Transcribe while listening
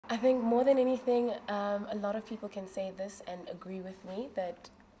I think more than anything, a lot of people can say this and agree with me that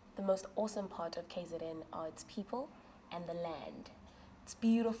the most awesome part of KZN are its people and the land. It's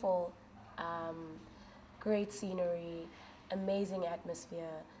beautiful, great scenery, amazing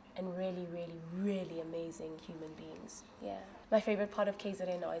atmosphere, and really, really, really amazing human beings. Yeah. My favorite part of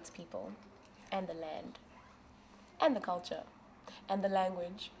KZN are its people and the land and the culture and the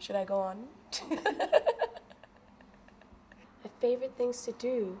language. Should I go on? My favorite things to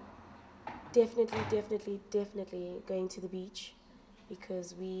do, definitely going to the beach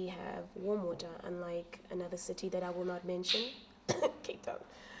because we have warm water, unlike another city that I will not mention, Cape Town.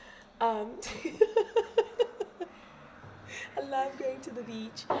 I love going to the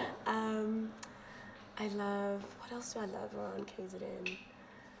beach. I love, what else do I love around KZN?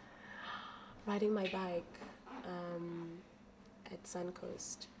 Riding my bike at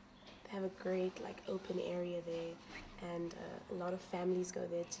Suncoast. They have a great like open area there, and a lot of families go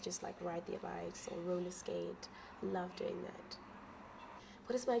there to just like ride their bikes or roller skate. I love doing that.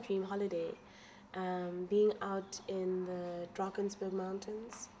 What is my dream holiday? Being out in the Drakensberg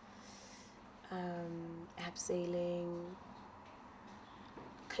Mountains, abseiling,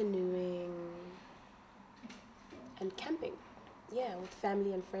 canoeing, and camping. Yeah, with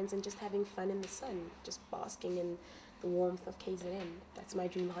family and friends and just having fun in the sun, just basking in the warmth of KZN. That's my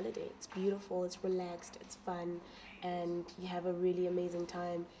dream holiday. It's beautiful, it's relaxed, it's fun, and you have a really amazing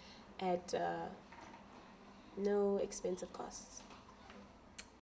time at no expensive costs.